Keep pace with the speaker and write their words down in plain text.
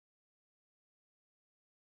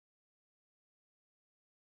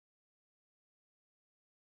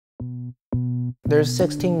There's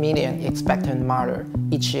 16 million expectant mothers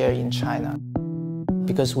each year in China.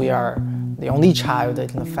 Because we are the only child in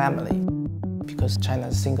the family, because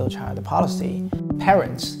China's single-child policy,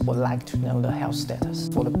 parents would like to know the health status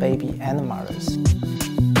for the baby and the mothers.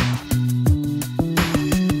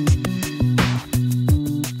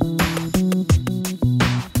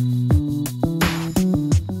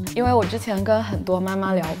 因为我之前跟很多妈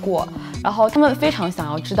妈聊过，然后她们非常想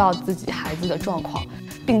要知道自己孩子的状况，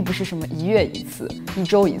并不是什么1月1次、1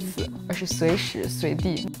周1次，而是随时随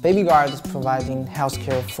地。BabyGuard is providing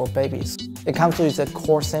healthcare for babies. It comes with a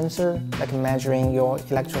core sensor, like measuring your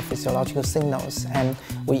electrophysiological signals, and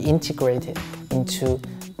we integrate it into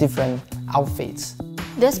different outfits.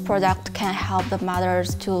 This product can help the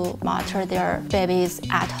mothers to monitor their babies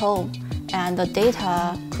at home, and the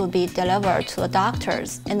data could be delivered to the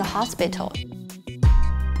doctors in the hospital.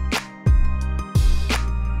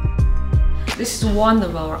 This is one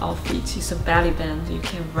of our outfits. It's a belly band. You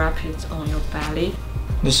can wrap it on your belly.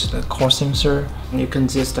 This is the core sensor. You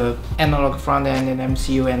consist of analog front end and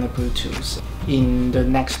MCU and the Bluetooth. In the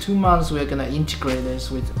next 2 months, we're going to integrate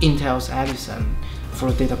this with Intel's Edison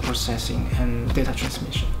for data processing and data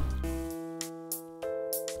transmission.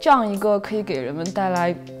 这样一个可以给人们带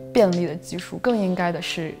来便利的技术，更应该的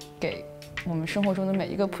是给我们生活中的每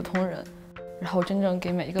一个普通人，然后真正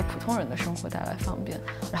给每一个普通人的生活带来方便，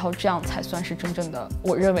然后这样才算是真正的，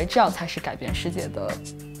我认为这样才是改变世界的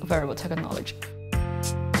wearable technology。